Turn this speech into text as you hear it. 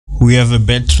We have a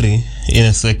battery in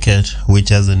a circuit which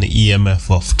has an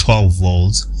EMF of 12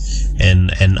 volts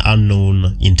and an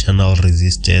unknown internal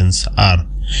resistance R.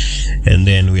 And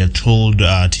then we are told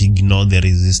to ignore the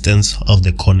resistance of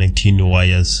the connecting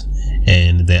wires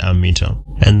and the ammeter.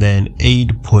 And then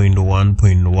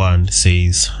 8.1.1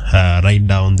 says write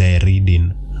down the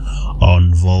reading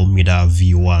on voltmeter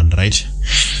V1, right?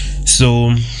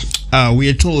 So we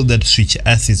are told that switch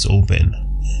S is open.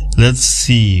 Let's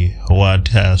see what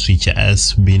switch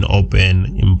S being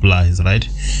open implies, right?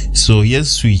 So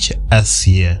here's switch S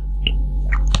here,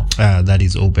 that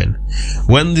is open.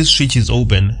 When this switch is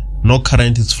open, no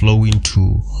current is flowing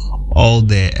to all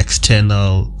the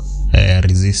external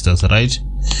resistors, right?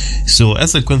 So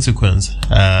as a consequence,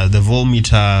 the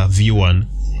voltmeter V1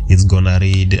 is gonna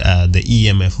read the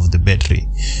EMF of the battery,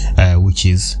 which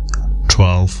is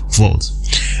 12 volts.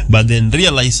 But then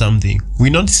realize something.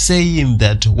 We're not saying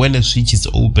that when a switch is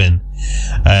open,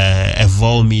 a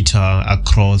voltmeter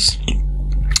across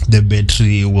the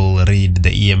battery will read the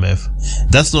EMF.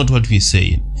 That's not what we're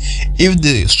saying. If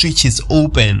the switch is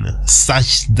open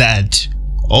such that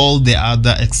all the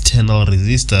other external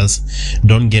resistors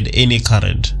don't get any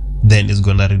current, then it's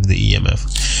gonna read the EMF.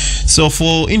 So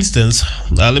for instance,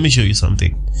 let me show you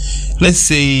something. Let's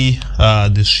say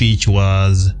the switch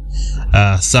was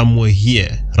somewhere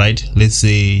here, right? Let's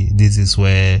say this is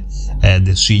where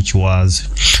the switch was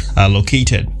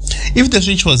located. If the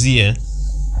switch was here,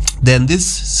 then this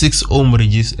 6 ohm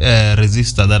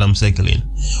resistor that I'm circling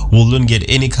will not get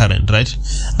any current, right?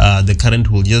 The current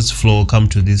will just come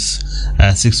to this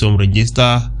 6 ohm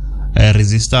resistor,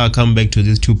 come back to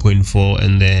this 2.4,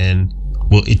 and then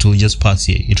it will just pass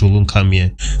here. It won't come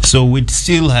here. So we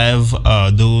still have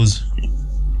those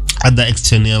other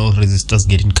external resistors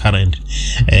getting current,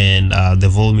 and the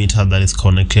voltmeter that is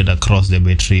connected across the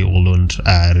battery will not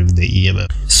read the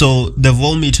EMF. So the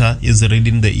voltmeter is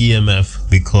reading the EMF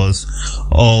because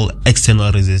all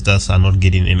external resistors are not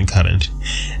getting any current.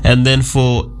 And then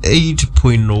for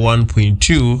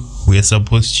 8.1.2, we are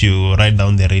supposed to write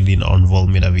down the reading on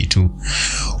voltmeter V2.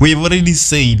 We've already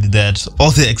said that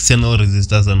all the external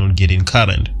resistors are not getting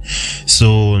current.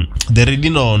 So the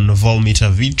reading on voltmeter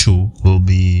V2 will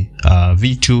be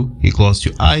V2 equals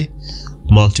to I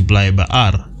multiplied by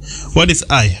R. What is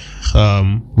I?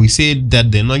 We said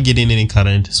that they're not getting any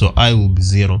current, so I will be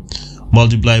 0.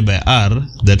 Multiplied by R,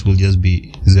 that will just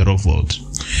be 0 volt.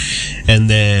 And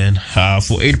then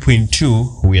for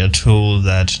 8.2, we are told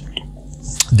that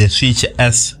the switch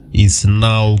S is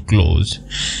now closed,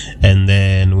 and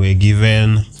then we're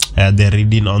given the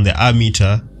reading on the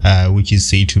ammeter, which is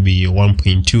said to be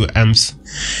 1.2 amps,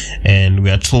 and we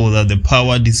are told that the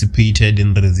power dissipated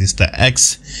in resistor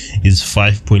X is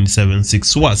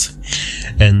 5.76 watts.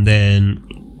 And then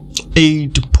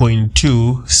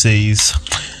 8.2 says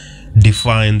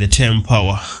define the term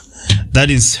power. That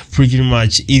is pretty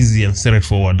much easy and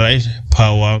straightforward, right?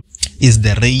 Power is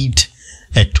the rate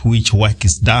at which work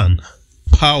is done.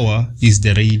 Power is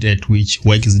the rate at which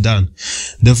work is done.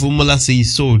 The formula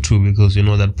says so too, because you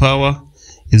know that power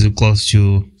is equals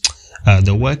to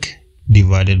the work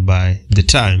divided by the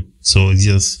time. So it's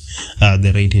just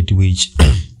the rate at which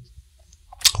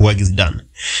work is done.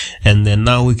 And then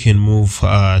now we can move to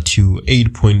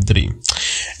 8.3.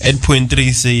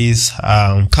 8.3 says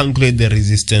calculate the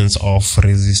resistance of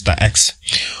resistor X.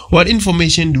 What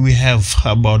information do we have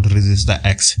about resistor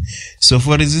X? So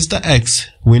for resistor X,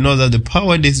 we know that the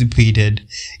power dissipated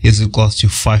is equals to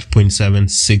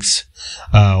 5.76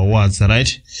 watts,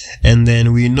 right? And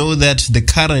then we know that the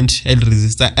current at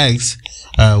resistor X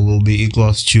will be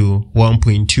equals to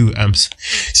 1.2 amps.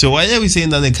 So why are we saying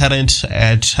that the current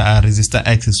at resistor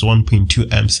X is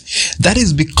 1.2 amps? That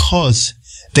is because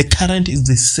the current is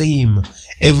the same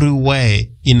everywhere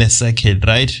in a circuit,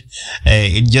 right?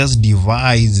 It just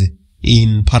divides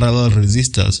in parallel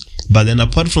resistors, but then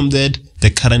apart from that, the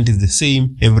current is the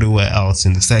same everywhere else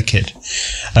in the circuit.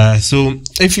 So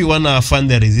if you want to find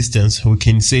the resistance, we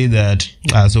can say that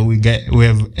we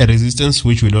have a resistance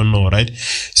which we don't know, right?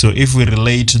 So if we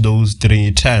relate those three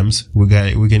terms, we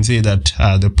can say that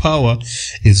the power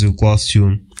is equals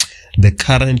to the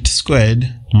current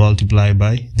squared multiplied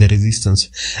by the resistance.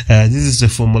 This is the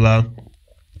formula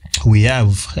we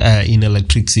have in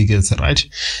electric circuits, right?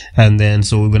 And then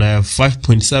so we're gonna have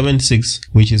 5.76,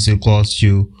 which is equals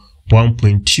to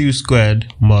 1.2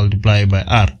 squared multiplied by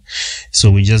R.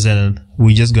 So we're just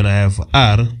gonna have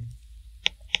R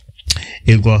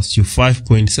equals to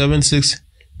 5.76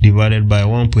 divided by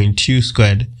 1.2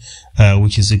 squared,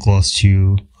 which is equals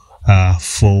to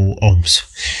 4 ohms.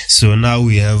 So now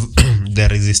we have the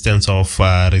resistance of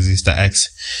resistor X.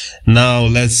 Now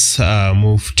let's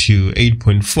move to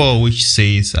 8.4, which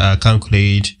says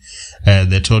calculate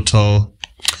the total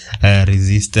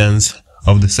resistance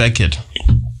of the circuit.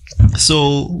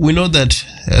 So we know that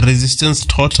resistance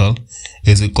total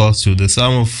is equals to the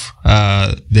sum of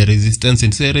the resistance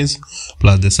in series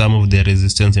plus the sum of the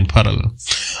resistance in parallel.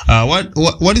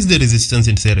 What is the resistance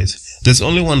in series? There's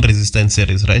only one resistor in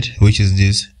series, right? Which is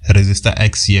this resistor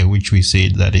X here, which we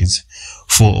said that is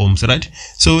 4 ohms, right?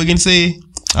 So we can say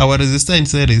our resistor in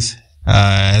series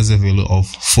has a value of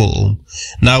 4 ohm.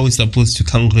 Now we're supposed to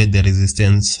calculate the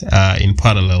resistance in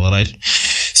parallel, right?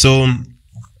 So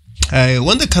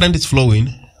when the current is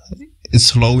flowing, it's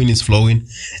flowing,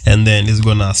 and then it's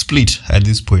gonna split at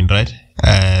this point, right?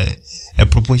 A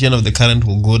proportion of the current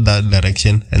will go that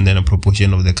direction, and then a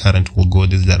proportion of the current will go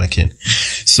this direction.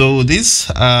 So this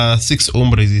 6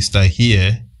 ohm resistor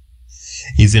here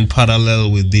is in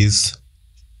parallel with these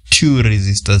 2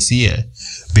 resistors here,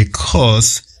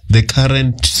 because the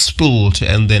current spilled,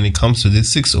 and then it comes to this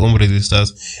 6 ohm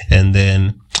resistors, and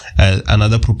then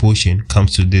another proportion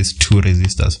comes to these 2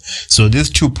 resistors. So this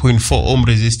 2.4 ohm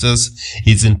resistors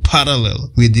is in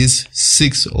parallel with this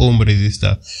 6 ohm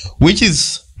resistor, which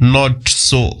is not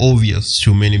so obvious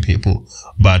to many people,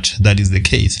 but that is the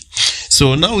case.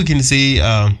 So now we can say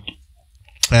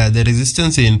the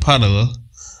resistance in parallel.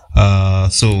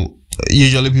 So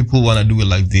usually people want to do it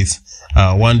like this: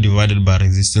 1 divided by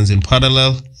resistance in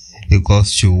parallel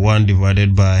equals to 1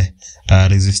 divided by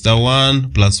resistor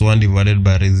 1 plus 1 divided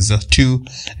by resistor 2,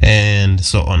 and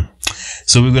so on.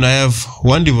 So we're gonna have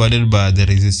 1 divided by the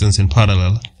resistance in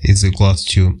parallel is equals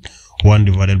to 1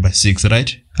 divided by 6,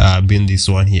 right? Being this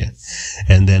one here,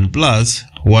 and then plus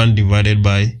 1 divided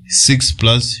by 6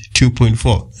 plus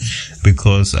 2.4,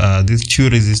 because these 2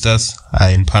 resistors are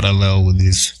in parallel with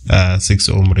this 6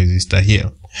 ohm resistor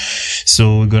here.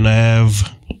 So we're gonna have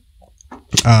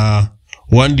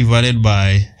 1 divided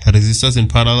by resistors in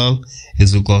parallel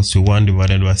is equals to 1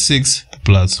 divided by 6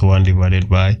 plus 1 divided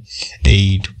by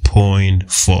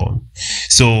 8.4.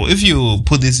 So if you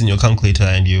put this in your calculator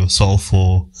and you solve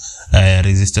for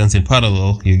resistance in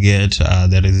parallel, you get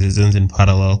the resistance in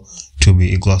parallel to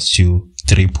be equals to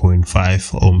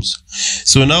 3.5 ohms.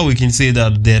 So now we can say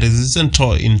that the resistance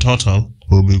in total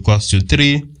will be equals to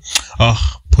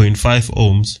 3.5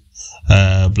 ohms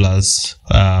plus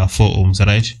 4 ohms,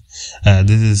 right?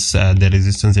 This is the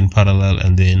resistance in parallel,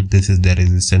 and then this is the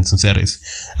resistance in series,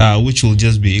 which will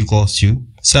just be equals to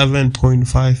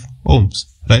 7.5 ohms,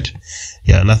 right?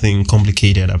 Yeah, nothing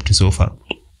complicated up to so far.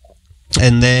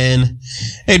 And then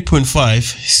 8.5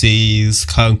 says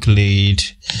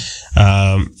calculate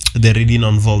the reading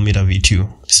on voltmeter V2.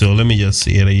 So let me just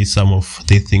erase some of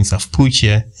the things I've put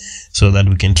here so that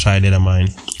we can try to determine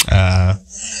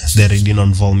the reading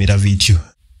on voltmeter V2.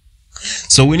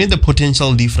 So we need the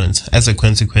potential difference as a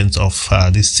consequence of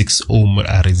this 6 ohm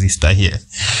resistor here.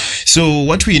 So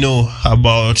what we know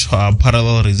about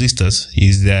parallel resistors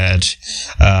is that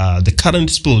the current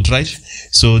is spilled, right?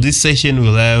 So this section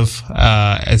will have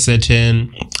a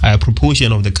certain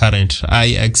proportion of the current,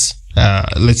 Ix,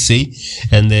 let's say,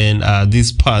 and then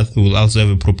this path will also have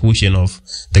a proportion of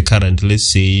the current, let's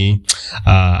say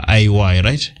Iy,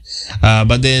 right?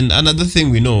 But then another thing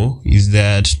we know is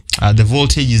that the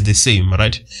voltage is the same,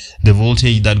 right? The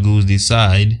voltage that goes this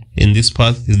side in this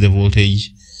path is the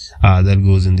voltage that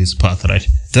goes in this path, right?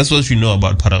 That's what we know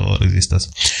about parallel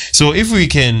resistors. So if we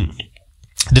can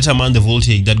determine the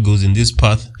voltage that goes in this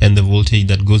path and the voltage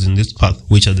that goes in this path,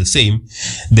 which are the same,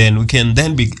 then we can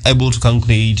then be able to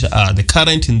calculate the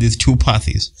current in these 2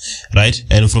 paths, right?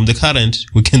 And from the current,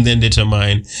 we can then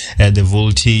determine the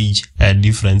voltage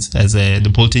difference as the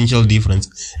potential difference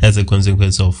as a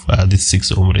consequence of these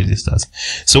 6 ohm resistors.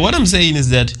 So what I'm saying is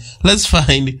that let's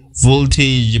find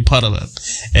voltage parallel,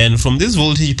 and from this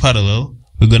voltage parallel,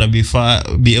 we're gonna be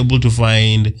able to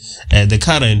find the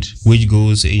current which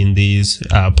goes in this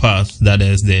path, that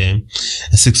is the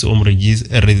 6 ohm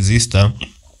resistor,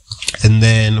 and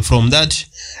then from that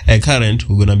current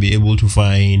we're gonna be able to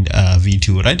find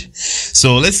V2, right?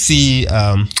 So let's see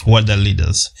what that leads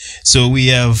us. So we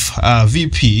have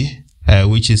Vp,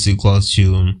 which is equal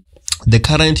to the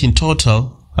current in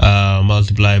total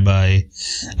multiplied by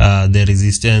the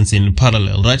resistance in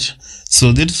parallel, right?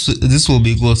 So this will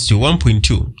be equals to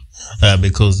 1.2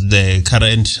 because the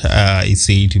current is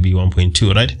said to be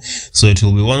 1.2, right? So it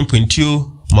will be 1.2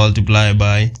 multiplied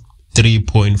by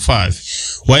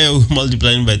 3.5. Why are we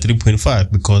multiplying by 3.5?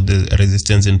 Because the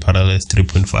resistance in parallel is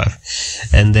 3.5,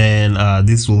 and then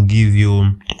this will give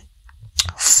you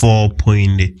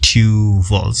 4.2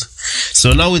 volts.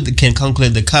 So now we can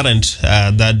calculate the current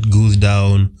that goes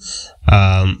down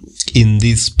in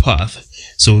this path.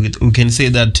 So we can say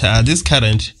that this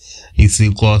current is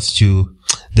equals to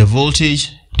the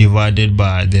voltage divided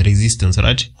by the resistance,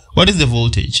 right? What is the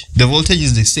voltage? The voltage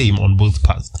is the same on both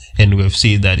paths, and we've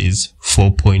said that is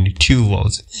 4.2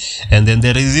 volts. And then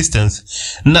the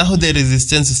resistance, now the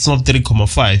resistance is not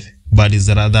 3.5, but is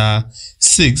rather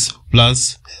 6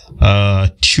 plus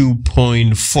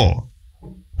 2.4,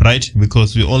 right?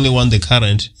 Because we only want the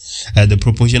current, the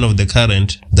proportion of the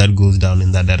current that goes down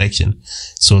in that direction.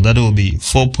 So that will be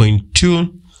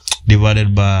 4.2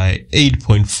 divided by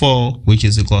 8.4, which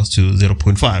is equals to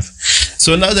 0.5.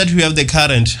 So now that we have the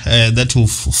current that will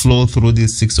flow through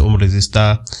this 6 ohm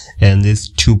resistor and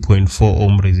this 2.4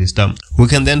 ohm resistor, we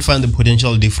can then find the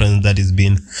potential difference that is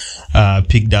being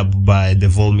picked up by the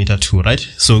voltmeter 2, right?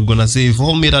 So we're gonna say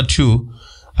voltmeter 2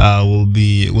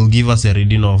 will give us a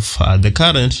reading of the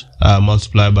current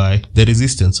multiplied by the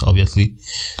resistance, obviously.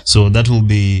 So that will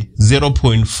be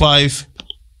 0.5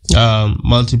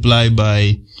 multiplied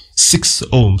by 6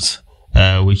 ohms,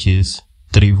 which is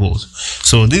 3 volts.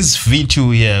 So this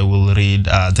V2 here will read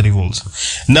 3 volts.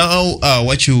 Now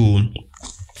what you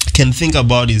can think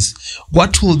about is,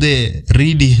 what will the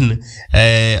reading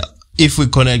if we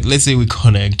connect, let's say we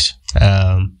connect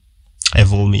a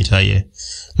voltmeter here,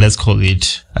 let's call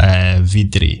it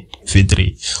V3.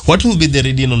 What will be the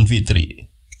reading on V3?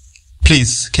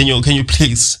 Please, can you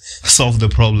please solve the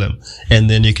problem, and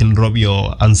then you can drop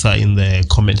your answer in the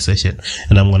comment section,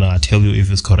 and I'm gonna tell you if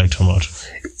it's correct or not.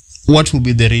 What will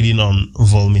be the reading on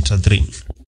voltmeter 3?